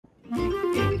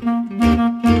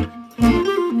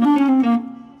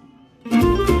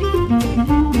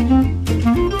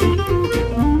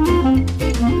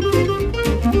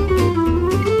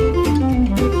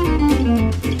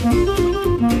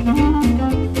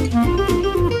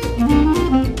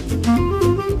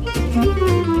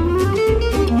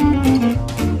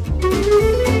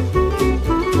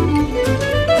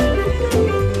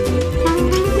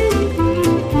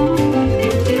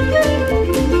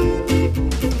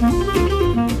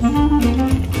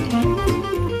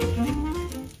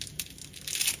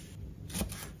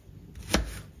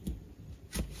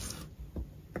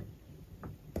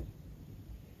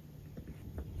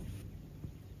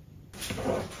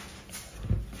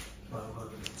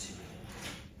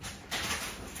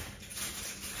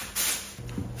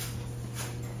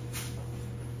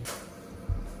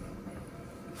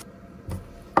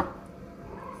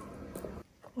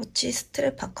구찌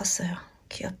스트랩 바꿨어요.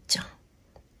 귀엽죠?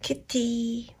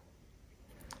 키티.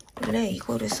 원래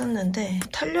이거를 썼는데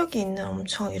탄력이 있는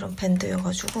엄청 이런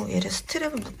밴드여가지고 얘를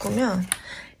스트랩을 묶으면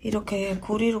이렇게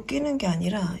고리로 끼는 게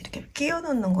아니라 이렇게 끼워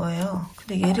넣는 거예요.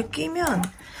 근데 얘를 끼면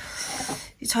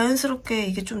자연스럽게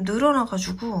이게 좀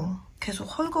늘어나가지고 계속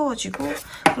헐거워지고,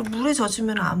 그리고 물에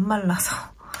젖으면 안 말라서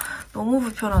너무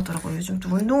불편하더라고요. 요즘 또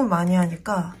운동을 많이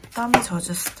하니까 땀이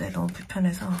젖었을 때 너무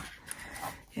불편해서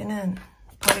얘는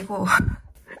버리고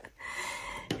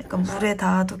약간 물에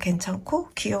닿아도 괜찮고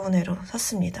귀여운 애로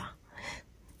샀습니다.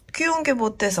 귀여운 게 뭐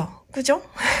어때서, 그죠?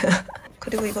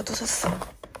 그리고 이것도 샀어.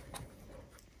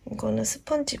 이거는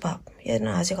스펀지밥.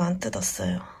 얘는 아직 안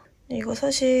뜯었어요. 이거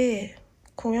사실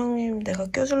공영님 내가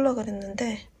껴주려고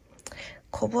그랬는데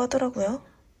거부하더라고요.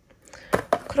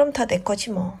 그럼 다 내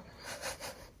거지 뭐.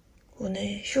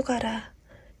 오늘 휴가라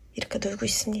이렇게 놀고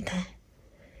있습니다.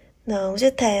 너무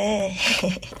좋다.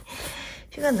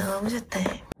 휴가 너무 좋다.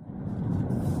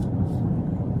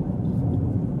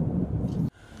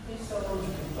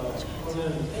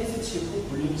 저는 댄스 치고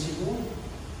볼링 치고.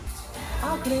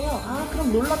 아 그래요? 아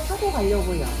그럼 롤러 타고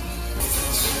가려고요.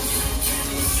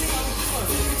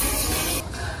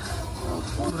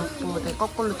 무릎 보호대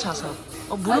거꾸로 차서.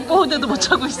 무릎 보호대도 못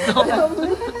차고 있어.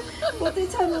 어디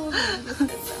차는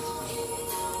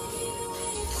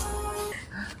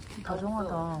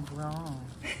다정하다. 뭐야.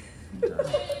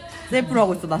 셀프로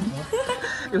하고 있어 난.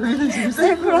 여기는 지금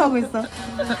셀프로 하고 있어.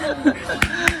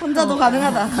 혼자도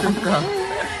가능하다. 그러니까.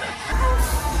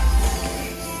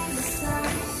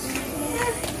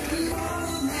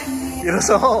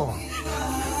 일어서.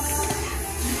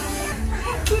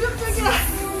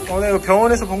 나 이거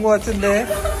병원에서 본 것 같은데.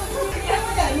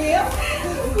 아니에요?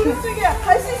 그쪽이야.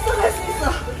 갈 수 있어, 갈 수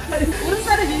있어.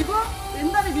 오른다리 밀고,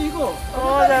 왼다리 밀고.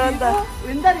 잘한다.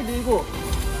 왼다리 밀고.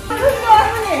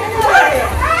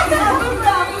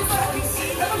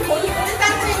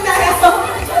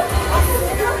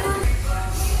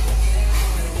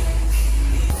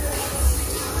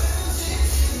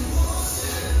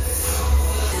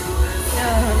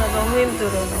 나 너무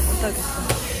힘들어. 나 못하겠어.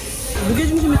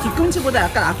 무게중심을 뒤꿈치보다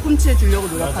약간 앞꿈치에 주려고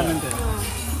노력하는데.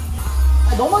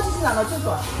 넘어지진 않아,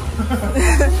 최소한.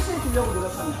 뒤꿈치에 주려고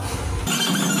노력하는 거야.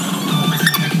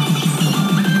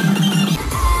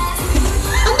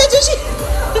 안 돼, 조심!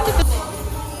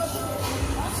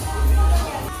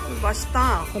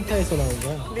 맛있다. 판타에서 나온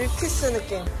거야. 밀키스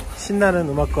느낌. 신나는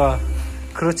음악과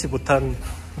그렇지 못한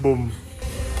몸.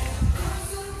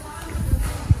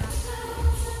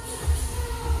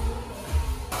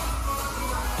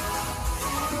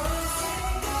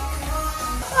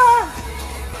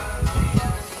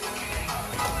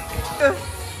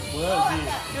 뭐야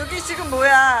여기? 여기 지금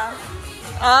뭐야?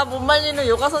 아, 못 말리는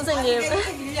요가 선생님.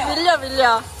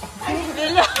 밀려.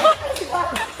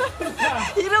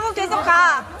 이러고 계속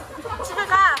가. 집에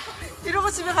가.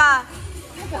 이러고 집에 가.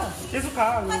 계속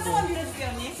가. 한 번만 밀어줄게,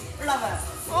 언니. 올라가요.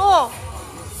 어.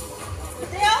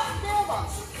 떼요? 떼어봐.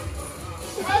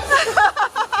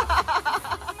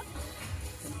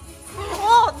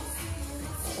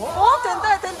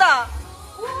 된다.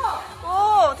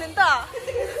 오, 된다.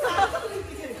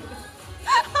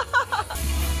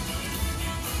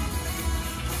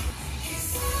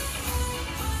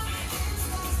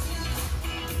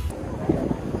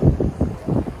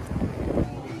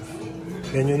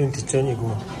 메뉴는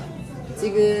뒷전이고.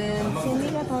 지금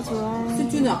재미가 더 좋아.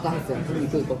 스튜는 아까 했어요.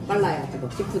 그리고 이거 빨라야 이거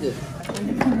시푸드.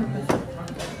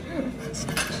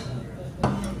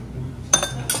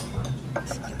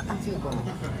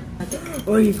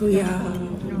 어이구야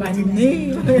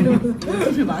맛있네.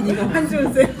 많이 가. 한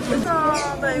줄세.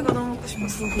 나 이거 너무 먹고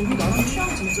싶었어. 나는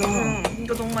취향 진짜.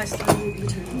 이거 너무 맛있어.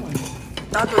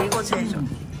 나도 이거 제일 좋아.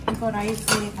 이거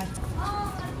라이스에 같이.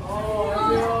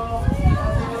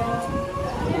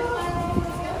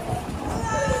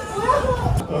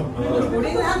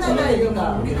 우리는 하나가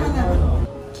이거가. 우리는 하나.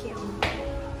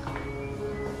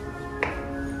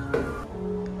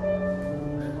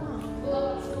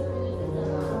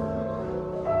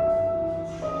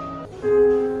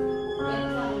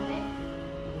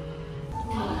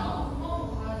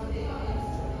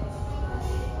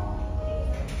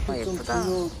 예쁘다.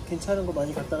 좀 괜찮은 거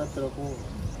많이 갖다 놨더라고.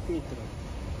 있더라고.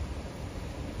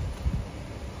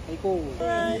 아이고.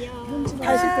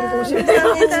 다시 들고 오시면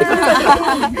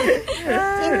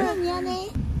재민아 미안해.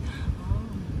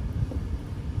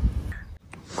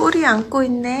 꼬리 안고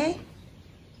있네.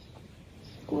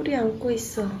 꼬리 안고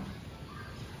있어.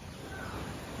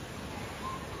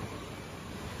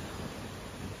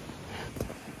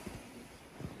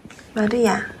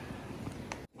 마르야,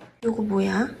 요거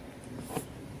뭐야?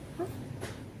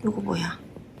 요거 뭐야?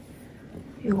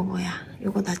 요거 뭐야?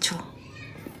 요거 나 줘.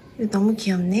 이거 너무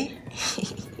귀엽네.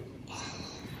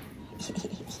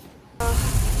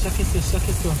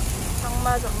 시작했어.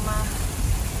 정말. 발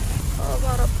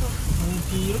아파.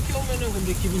 이렇게 오면은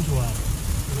근데 기분 좋아.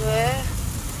 왜?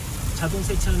 자동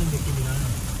세차하는 느낌이라.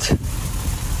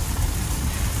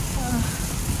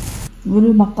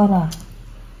 물을 바꿔라.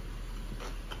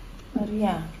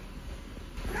 마리야.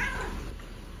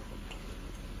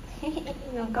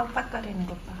 눈 깜빡거리는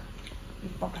것 봐.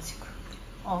 이뻐가지고.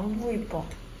 너무 이뻐.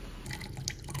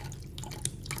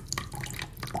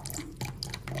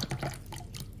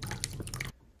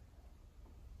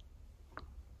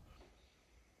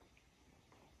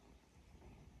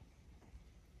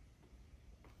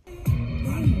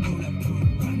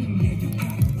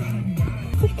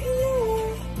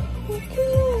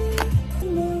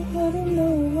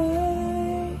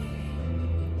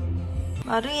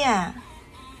 마루야,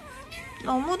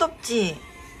 너무 덥지?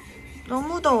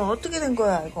 너무 더워. 어떻게 된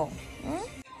거야, 이거? 응?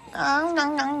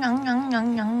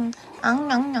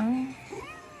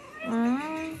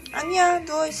 아니야,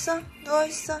 누워있어.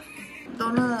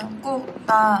 너는 꼭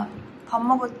나 밥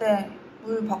먹을 때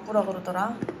물 바꾸라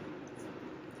그러더라.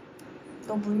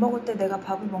 너 물 먹을 때 내가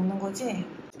밥을 먹는 거지?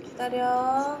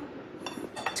 기다려.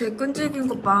 쟤 끈질긴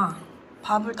것 봐.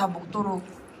 밥을 다 먹도록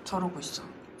저러고 있어.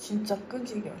 진짜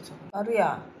끈질겨, 저거.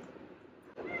 마루야.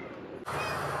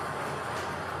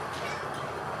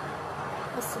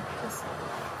 됐어.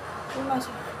 물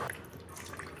마셔.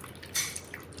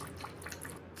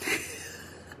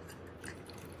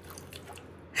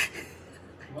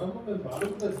 그만 보면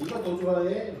마루보다 네가 더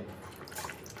좋아해.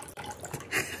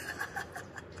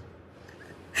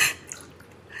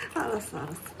 알았어.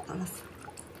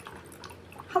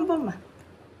 한 번만.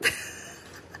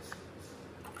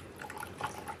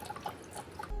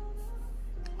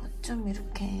 어쩜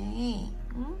이렇게,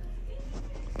 응?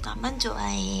 나만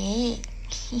좋아해.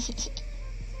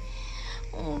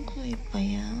 그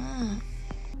이뻐요.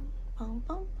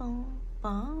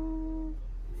 빵빵빵빵.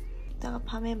 이따가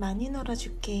밤에 많이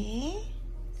놀아줄게.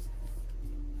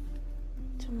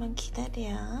 좀만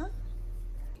기다려.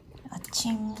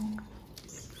 아침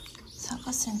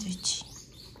사과 샌드위치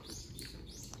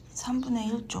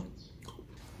 3분의 1쪽,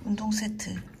 운동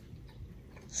세트,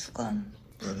 수건,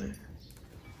 물,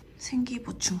 생기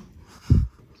보충.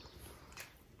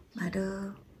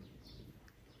 마루.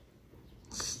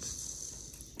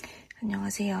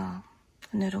 안녕하세요.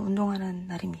 오늘은 운동하는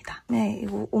날입니다. 네,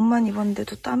 이거 옷만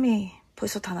입었는데도 땀이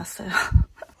벌써 다 났어요.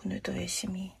 오늘도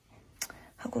열심히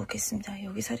하고 오겠습니다.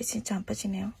 여기 살이 진짜 안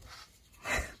빠지네요.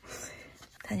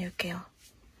 다녀올게요.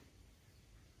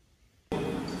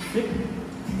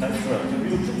 나이스.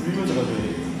 위로 쭉 밀면서 가줘야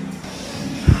돼.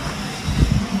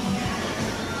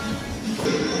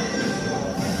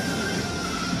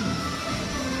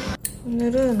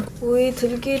 오늘은 오이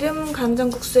들기름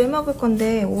간장국수 해 먹을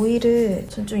건데 오이를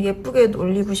전 좀 예쁘게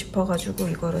올리고 싶어가지고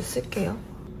이거를 쓸게요.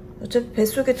 어차피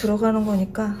뱃속에 들어가는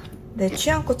거니까 내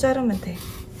취향껏 자르면 돼.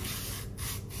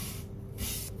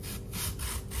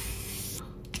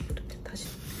 이렇게 다시.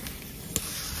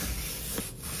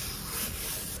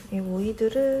 이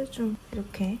오이들을 좀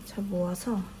이렇게 잘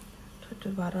모아서 절대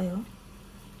말아요.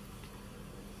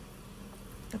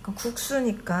 약간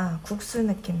국수니까 국수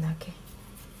느낌 나게.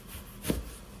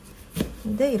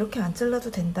 근데 이렇게 안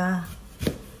잘라도 된다.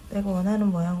 내가 원하는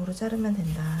모양으로 자르면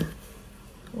된다.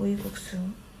 오이국수.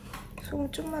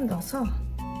 소금 좀만 넣어서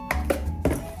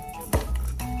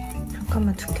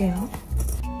잠깐만 둘게요.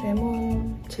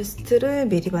 레몬 제스트를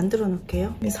미리 만들어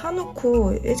놓을게요.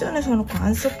 사놓고 예전에 사놓고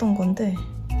안 썼던 건데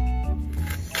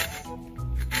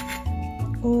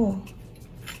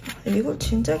이걸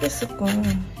진작에 쓸걸.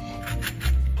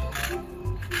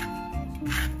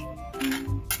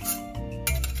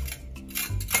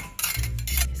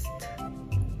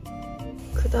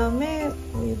 그 다음에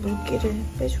이 물기를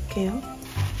빼줄게요.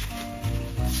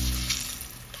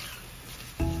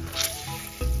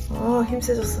 힘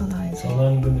세졌어 나 이제.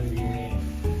 전환 근을 위해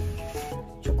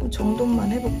조금 정돈만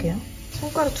해볼게요.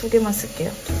 손가락 2개만 쓸게요.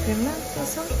 2개만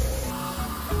써서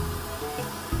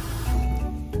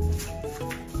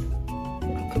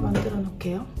이렇게 만들어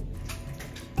놓을게요.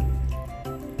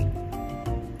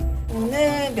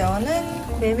 오늘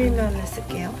면은 메밀면을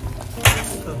쓸게요.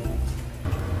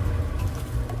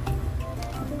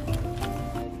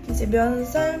 이제 면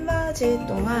삶아질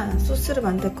동안 소스를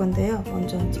만들 건데요.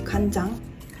 먼저 이제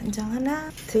간장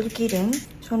하나, 들기름.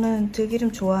 저는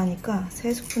들기름 좋아하니까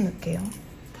 3스푼 넣을게요.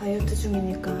 다이어트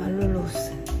중이니까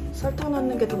알룰로스. 설탕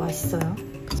넣는 게 더 맛있어요.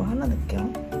 그거 하나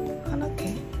넣을게요.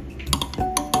 하나게.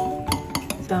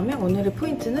 그 다음에 오늘의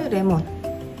포인트는 레몬.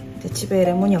 집에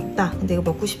레몬이 없다. 근데 이거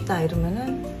먹고 싶다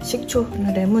이러면은 식초,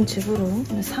 레몬즙으로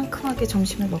상큼하게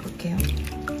점심을 먹을게요.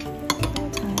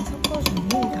 잘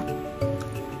섞어줍니다.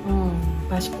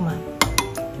 맛있구만.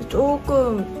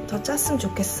 조금 더 짰으면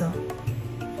좋겠어.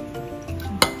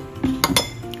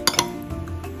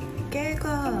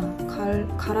 깨가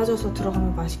갈아져서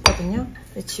들어가면 맛있거든요.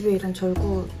 근데 집에 이런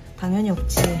절구 당연히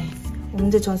없지.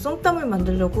 근데 전 쏨땀을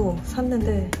만들려고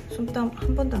샀는데 쏨땀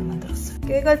한 번도 안 만들었어요.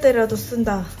 깨갈때라도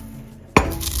쓴다.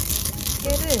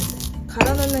 깨를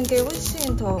갈아 넣는 게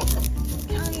훨씬 더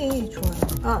향이 좋아요.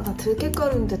 아, 나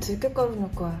들깨가루인데 들깨가루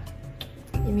넣을 거야.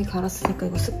 이미 갈았으니까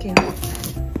이거 쓸게요.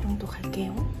 이 정도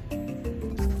갈게요.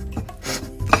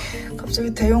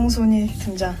 갑자기 대형손이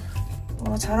등장.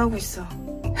 잘하고 있어.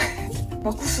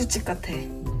 막국수집 같아.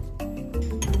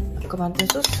 아까 만든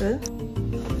소스.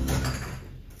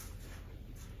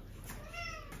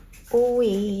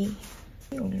 오이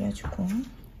올려주고.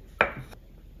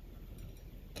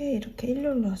 깨 이렇게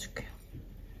일렬로 놔줄게요.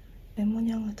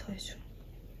 레몬향을 더해줘.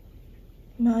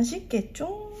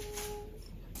 맛있겠죠?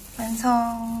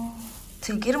 완성!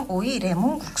 들기름 오이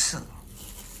레몬 국수.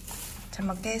 잘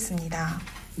먹겠습니다.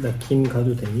 나 김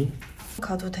가도 되니?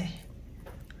 가도 돼.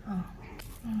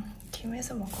 김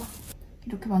해서 먹어.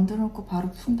 이렇게 만들어 놓고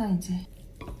바로 푼다 이제.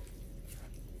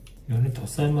 면을 더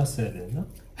삶았어야 됐나?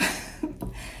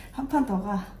 한 판 더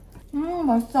가.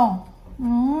 맛있어.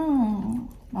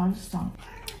 맛있어.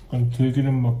 아니,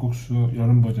 들기름 막국수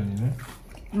여름 버전이네.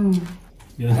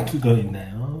 면 뜯어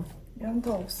있나요? 면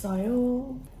더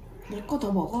없어요. 내 거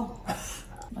더 먹어.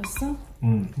 맛있어?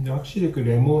 근데 확실히 그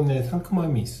레몬의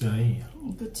상큼함이 있어요.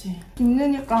 그치. 김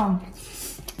넣으니까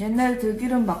옛날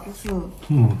들기름 막국수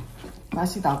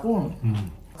맛이 나고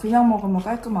그냥 먹으면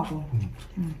깔끔하고.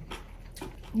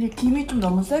 근데 김이 좀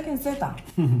너무 세긴 세다.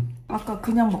 아까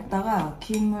그냥 먹다가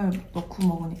김을 넣고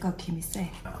먹으니까 김이 세.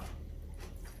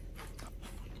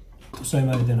 더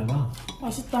삶아야 되나 봐.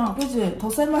 맛있다. 그치? 더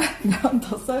삶아. 면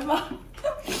더 삶아.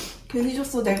 괜히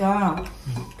줬어 내가.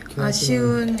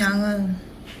 아쉬운 양은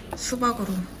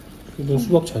수박으로. 너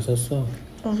수박 잘 샀어.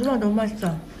 수박 너무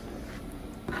맛있어.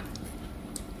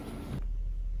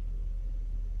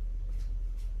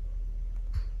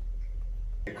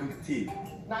 극티.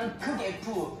 난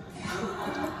극F.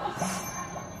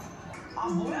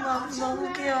 마루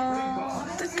너무 귀여워.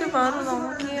 어떡해, 마루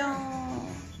너무 귀여워.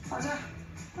 맞아.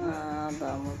 아,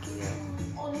 너무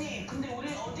귀여워. 언니, 근데 우리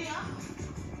어디야?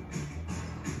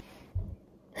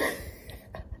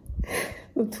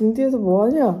 너 등 뒤에서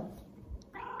뭐하냐?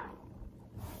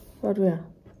 마루야.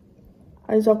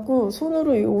 아니, 자꾸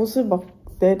손으로 이 옷을 막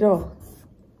내려.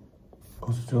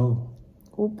 벗어줘.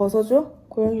 옷 벗어줘?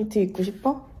 고양이 티 입고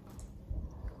싶어?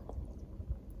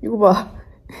 이거 봐.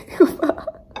 이거 봐.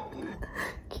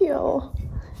 귀여워.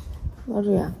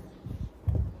 마루야.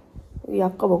 여기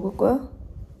약과 먹을 거야?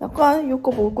 약과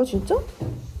이거 먹을 거 진짜?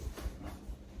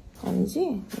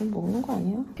 아니지? 이거 먹는 거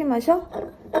아니야? 커피 마셔?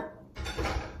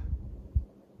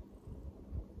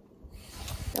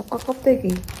 약과 껍데기.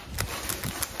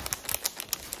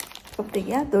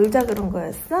 껍데기야? 놀자 그런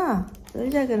거였어?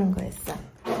 놀자 그런 거였어.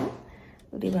 응?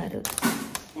 우리 마루.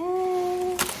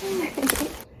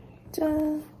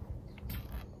 짠.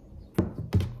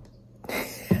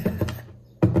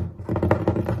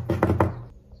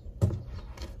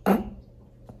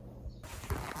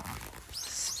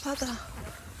 습하다.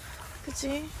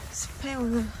 그치? 습해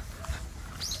오늘.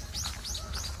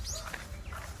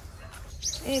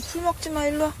 에이, 풀 먹지 마.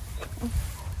 일로 와.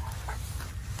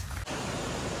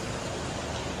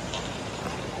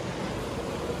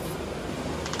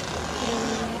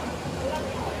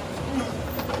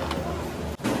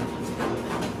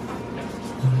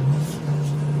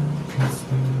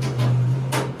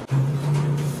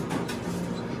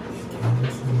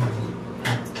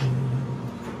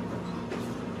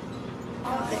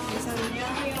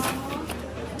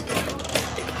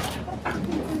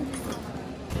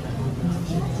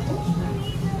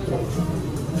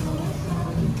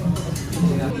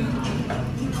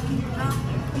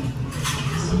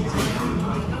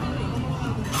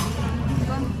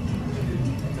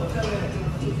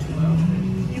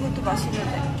 이것도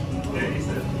맛있는데?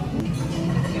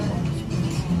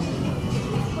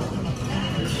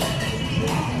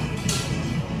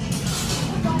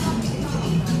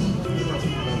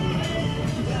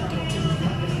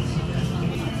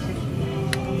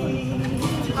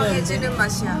 강해지는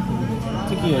맛이야.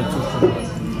 특이해, 좀.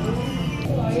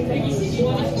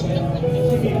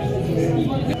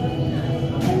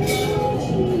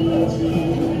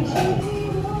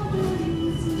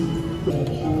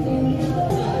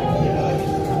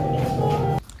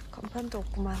 간판도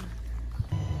없구만.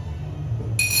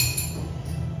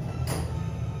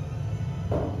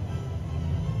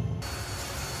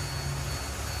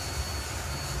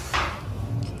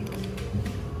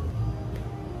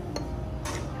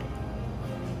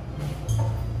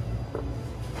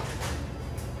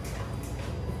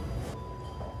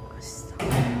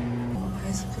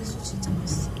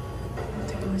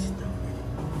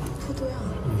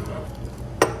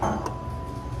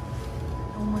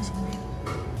 맛있네요.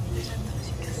 대전도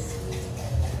시켰어.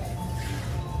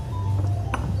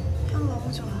 향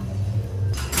너무 좋아.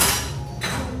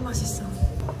 너무 맛있어.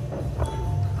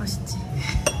 맛있지?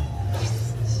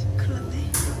 큰일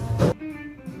났네.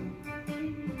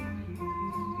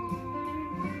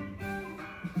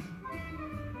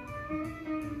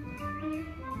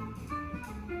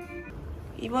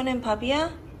 이번엔 밥이야?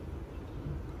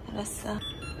 알았어.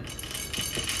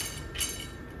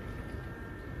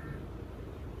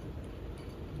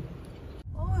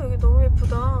 여기 너무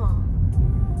예쁘다.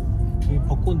 저기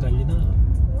벚꽃 난리나.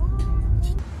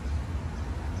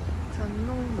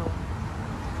 전농로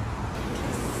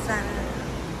뱃살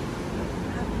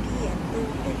핫피엔도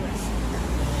내려왔습니다.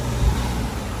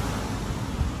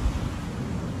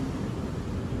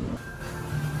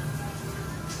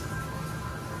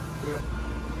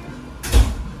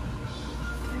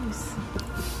 재밌어.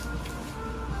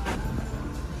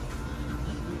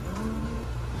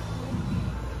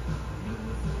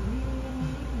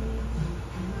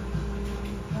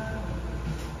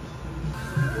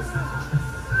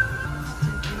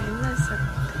 옛날 사람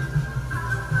같아.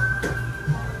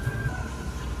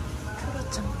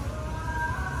 그렇죠.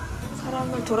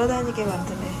 사람을 돌아다니게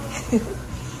만드네.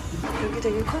 여기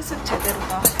되게 컨셉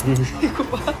제대로다. 이거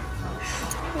봐.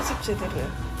 컨셉 제대로야.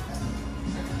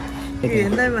 이게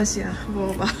옛날 맛이야.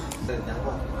 먹어봐.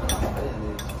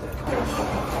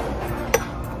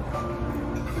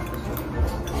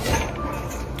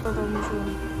 너무 좋아.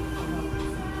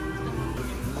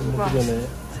 밥 먹기 전에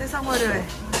세상 화려해.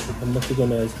 밥 먹기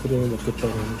전에 아이스크림을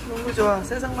먹겠다고. 너무 좋아.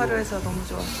 세상 화려해서 너무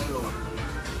좋아.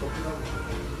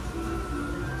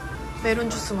 메론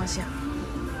주스 맛이야.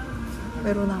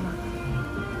 메로나 맛.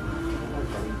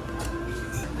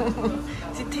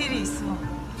 디테일이 있어.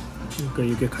 그러니까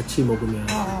이게 같이 먹으면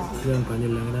그냥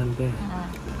바닐라긴 한데.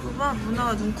 봐봐,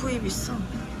 문화가 눈코입 있어.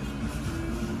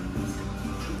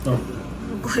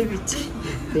 눈코입 있지?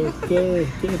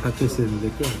 꽤 박혀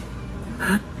있었는데 꽤.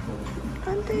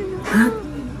 안 돼.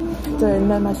 진짜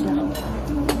옛날 맛이야.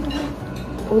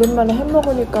 오랜만에 햄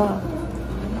먹으니까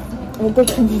애들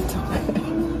캔디 척해.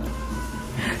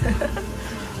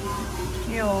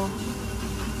 귀여워.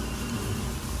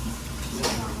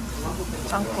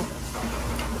 짱코.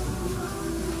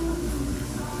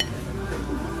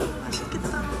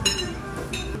 맛있겠다.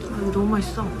 이거 너무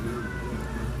맛있어.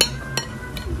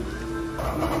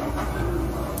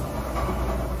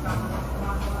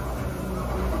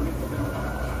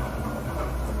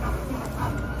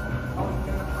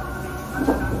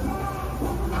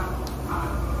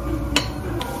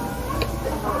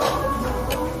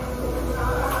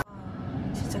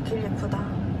 진짜 길 예쁘다.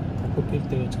 꽃필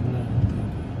때가 장난 아니다.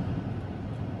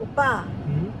 오빠,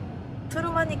 응?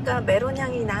 트름하니까 메론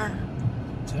향이 나.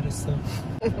 잘했어.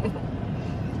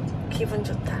 기분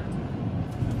좋다.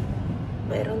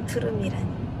 메론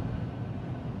트름이라니.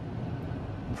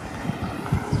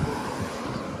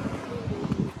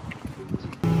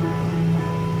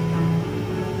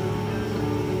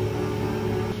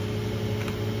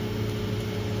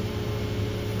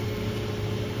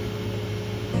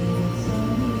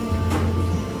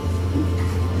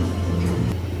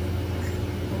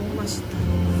 너무 맛있다.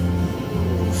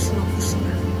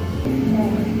 구수나.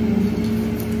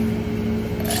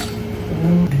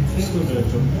 친구들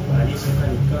좀 많이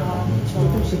생각하니까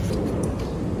조금씩.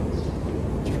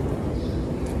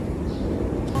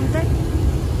 근데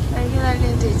날개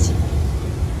날리면 되지.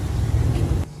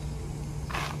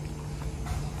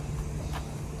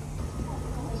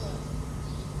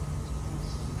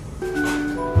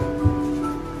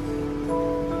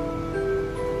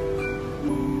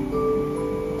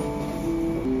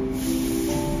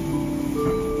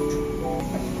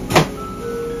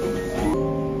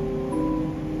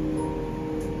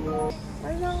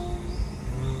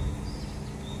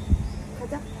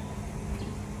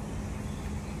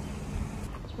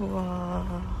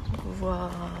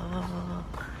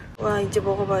 와, 이제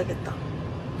먹어봐야겠다.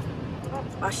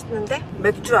 맛있는데?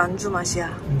 맥주 안주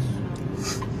맛이야.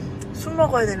 술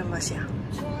먹어야 되는 맛이야.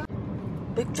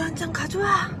 맥주 한 잔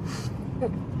가져와.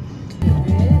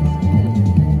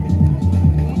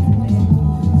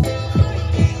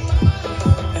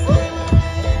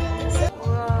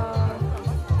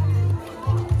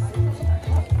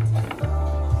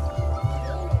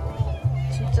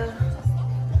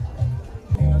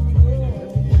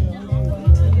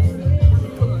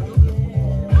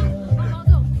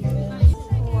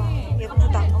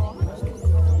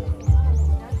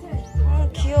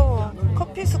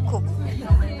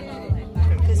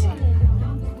 그지?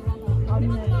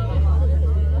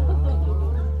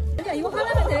 이거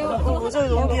하나면 돼요. 모자이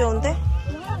너무 귀여운데?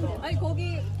 아니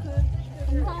거기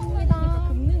그 감사합니다.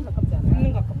 긁는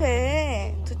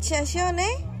배 두치야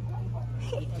시원해?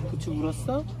 부츠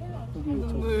물었어?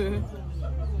 물.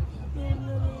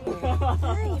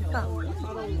 아 이뻐.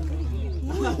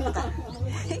 예쁘다.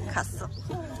 갔어.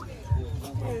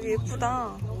 여기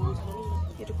예쁘다.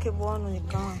 이렇게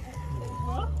모아놓으니까.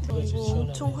 이거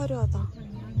엄청 화려하다.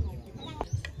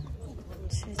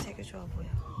 진짜 되게 좋아 보여.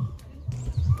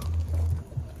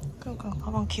 그러니까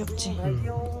가방 귀엽지?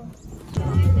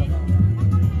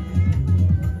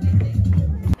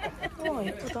 우와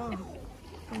예쁘다.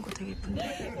 이런 거 되게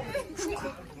예쁜데?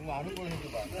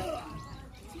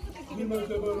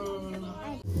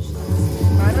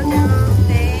 만원이요.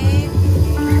 네.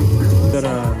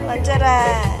 만져라.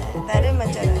 나를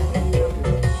만져라.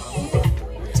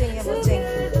 멋쟁이야 멋쟁이.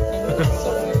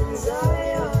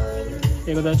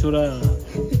 이거 다 줘라.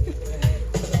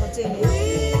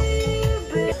 멋쟁이야.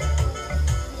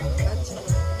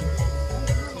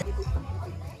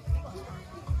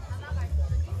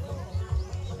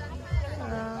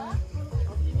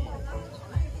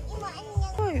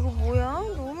 이거 뭐야?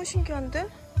 너무 신기한데?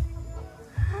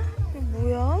 이거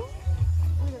뭐야?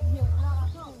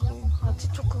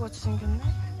 아티초크 같이 생겼네?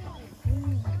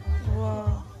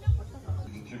 우와.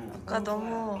 아까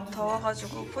너무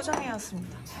더워가지고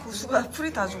포장해왔습니다. 고수가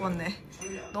풀이 다 죽었네.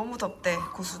 너무 덥대,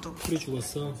 고수도. 풀이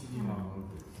죽었어?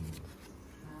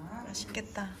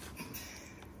 맛있겠다.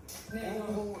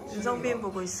 윤성빈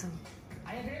보고 있음.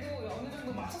 아니 그래도 어느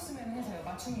정도 맞췄으면 해서요.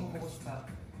 맞춤이 보고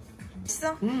싶어요.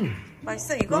 맛있어?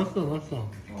 맛있어 이거?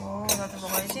 맛있어. 나도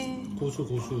먹어야지.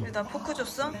 고수. 나 포크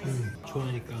줬어?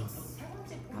 좋아하니까.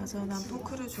 맞아, 난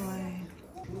포크를 좋아해.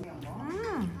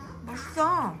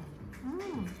 맛있어.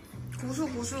 고수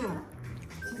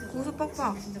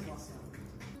빡빡.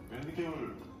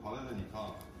 멜리케어를 받아야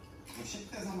되니까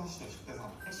 10대3 하시죠.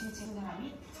 10대3 열심히 찍은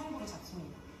사람이 성부를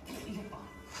잡습니다. 이거 봐.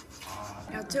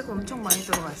 야채가 엄청 많이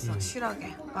들어가 있어.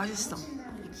 실하게 맛있어.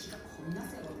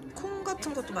 콩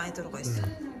같은 것도 많이 들어가 있어.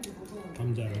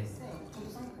 감자를.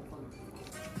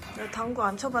 내가 당구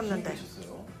안 쳐봤는데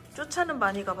쫓아는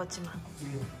많이 가봤지만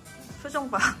표정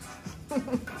봐.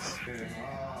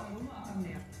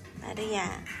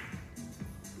 마리야